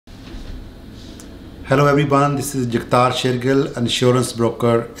Hello everyone, this is Jagtar Shergill, an insurance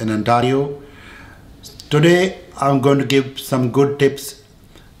broker in Ontario. Today I'm going to give some good tips.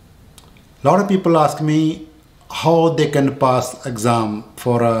 A lot of people ask me how they can pass exam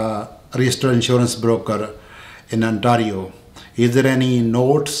for a registered insurance broker in Ontario. Is there any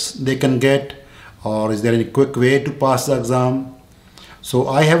notes they can get, or is there any quick way to pass the exam? So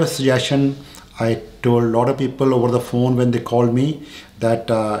I have a suggestion. I told a lot of people over the phone when they called me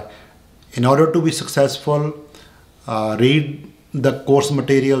that in order to be successful, read the course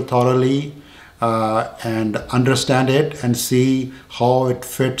material thoroughly and understand it and see how it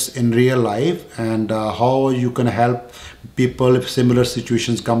fits in real life and how you can help people if similar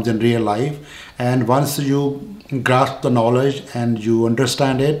situations comes in real life. And once you grasp the knowledge and you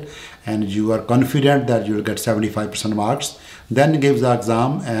understand it and you are confident that you will get 75% marks, then give the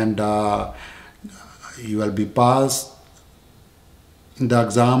exam and you will be passed the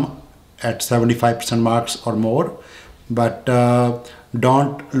exam at 75% marks or more. But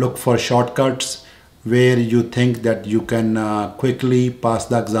don't look for shortcuts where you think that you can quickly pass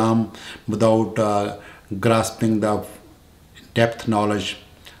the exam without grasping the depth knowledge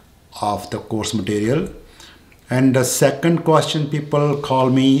of the course material. And the second question people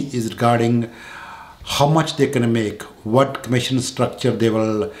call me is regarding how much they can make, what commission structure they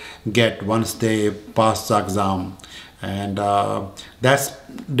will get once they pass the exam. And that's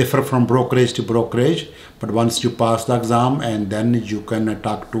differ from brokerage to brokerage, but once you pass the exam and then you can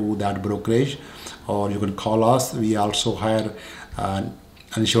talk to that brokerage or you can call us. We also hire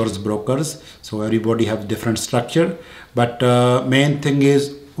insurance brokers, so everybody has different structure, but main thing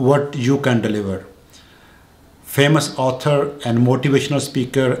is what you can deliver. Famous author and motivational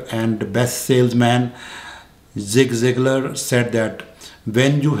speaker and best salesman Zig Ziglar said that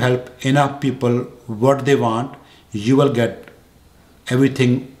when you help enough people what they want, you will get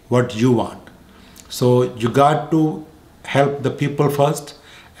everything what you want. So you got to help the people first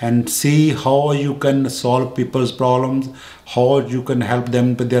and see how you can solve people's problems, how you can help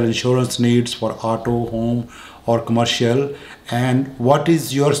them with their insurance needs for auto, home or commercial, and what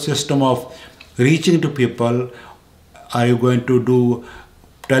is your system of reaching to people. Are you going to do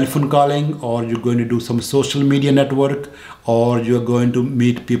telephone calling, or you're going to do some social media network, or you're going to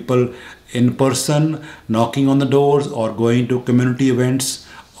meet people in person, knocking on the doors, or going to community events,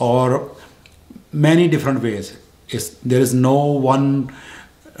 or many different ways. There is no one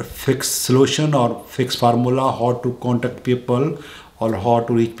fixed solution or fixed formula how to contact people or how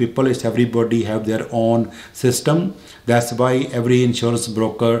to reach people. It's everybody have their own system. That's why every insurance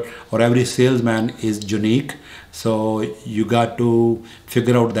broker or every salesman is unique. So you got to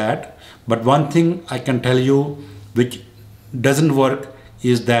figure out that. But one thing I can tell you which doesn't work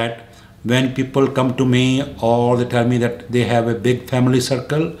is that when people come to me or they tell me that they have a big family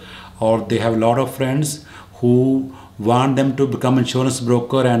circle or they have a lot of friends who want them to become insurance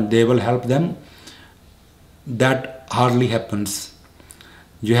broker and they will help them, that hardly happens.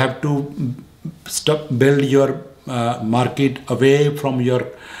 You have to build your market away from your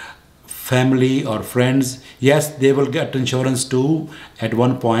family or friends. Yes, they will get insurance too at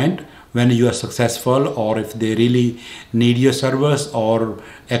one point when you are successful, or if they really need your service, or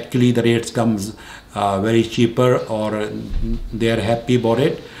actually the rates comes very cheaper, or they are happy about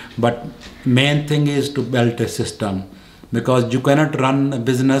it. But main thing is to build a system, because you cannot run a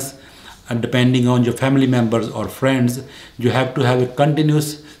business depending on your family members or friends. You have to have a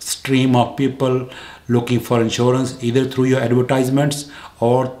continuous stream of people looking for insurance, either through your advertisements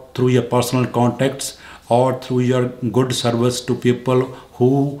or through your personal contacts or through your good service to people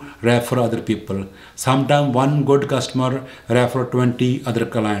who refer other people. Sometimes one good customer refer 20 other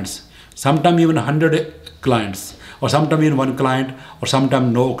clients, sometimes even 100 clients, or sometimes even one client, or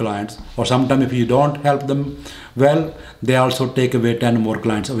sometimes no clients, or sometimes if you don't help them well, they also take away 10 more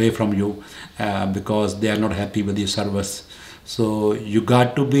clients away from you because they are not happy with your service. So you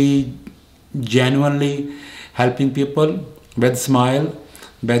got to be genuinely helping people with smile,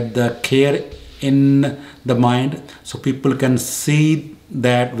 with the care in the mind, so people can see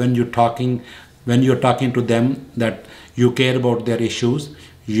that when you're talking to them, that you care about their issues,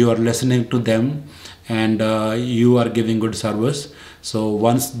 you are listening to them, and you are giving good service. So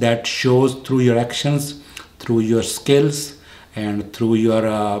once that shows through your actions, through your skills, and through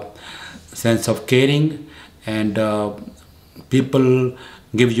your sense of caring, and people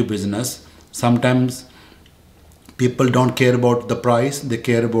give you business. Sometimes people don't care about the price, they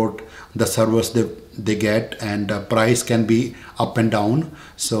care about the service they get, and the price can be up and down.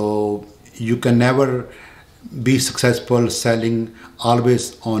 So you can never be successful selling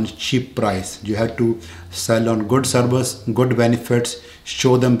always on cheap price. You have to sell on good service, good benefits,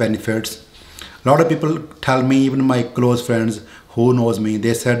 show them benefits. A lot of people tell me, even my close friends who knows me,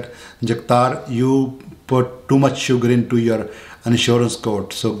 they said, Jagtar, you put too much sugar into your insurance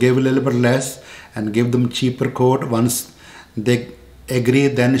quote. So give a little bit less and give them cheaper quote. Once they agree,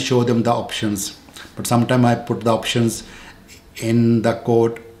 then show them the options. But sometimes I put the options in the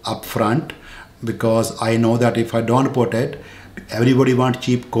quote up front, because I know that if I don't put it, everybody wants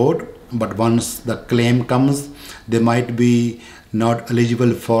cheap quote, but once the claim comes, they might be not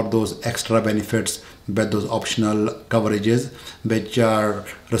eligible for those extra benefits, but those optional coverages, which are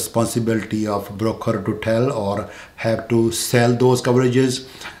responsibility of broker to tell or have to sell those coverages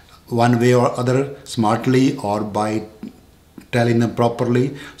one way or other, smartly or by telling them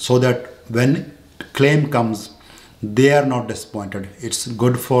properly, so that when claim comes, they are not disappointed. It's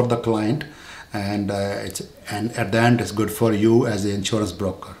good for the client, and at the end it's good for you as the insurance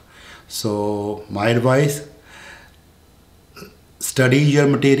broker. So my advice, study your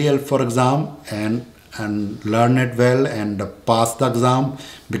material for exam and learn it well and pass the exam,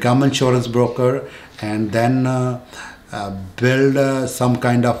 become insurance broker, and then build some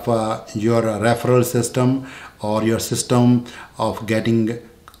kind of your referral system or your system of getting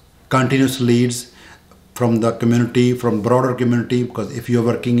continuous leads from the community, from broader community. Because if you're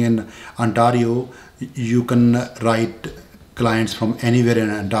working in Ontario, you can write clients from anywhere in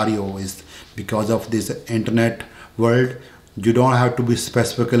Ontario. Is because of this internet world, you don't have to be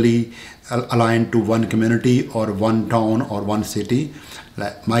specifically aligned to one community or one town or one city.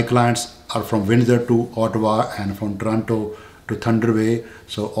 Like my clients are from Windsor to Ottawa and from Toronto to Thunder Bay.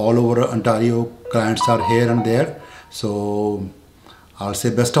 So all over Ontario, clients are here and there. So I'll say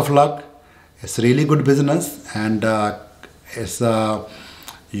best of luck. It's really good business, and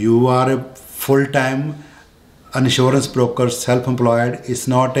you are a full-time insurance broker, self-employed. It's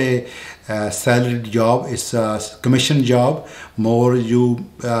not a salaried job, it's a commission job. More you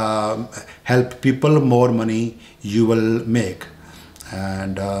help people, more money you will make.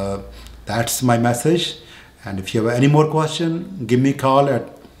 And that's my message. And if you have any more question, give me a call at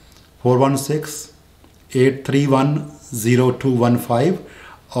 416-831-0215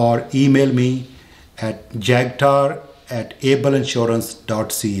 or email me at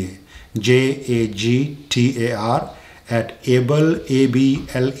jagtar@ableinsurance.ca. Jagtar @able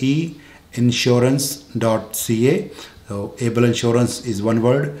insurance.ca. So Able Insurance is one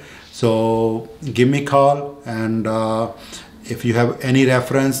word. So give me a call, and if you have any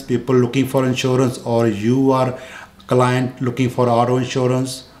reference, people looking for insurance, or you are client looking for auto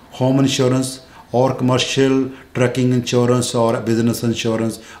insurance, home insurance, or commercial trucking insurance, or business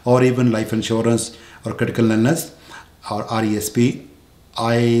insurance, or even life insurance or critical illness or RESP,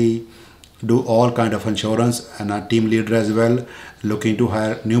 I do all kind of insurance, and a team leader as well, looking to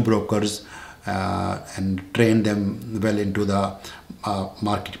hire new brokers and train them well into the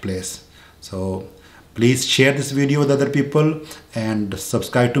marketplace. So please share this video with other people and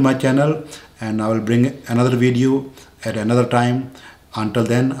subscribe to my channel, and I will bring another video at another time. Until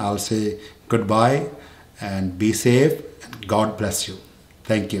then, I'll say goodbye and be safe, and God bless you.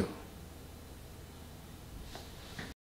 Thank you.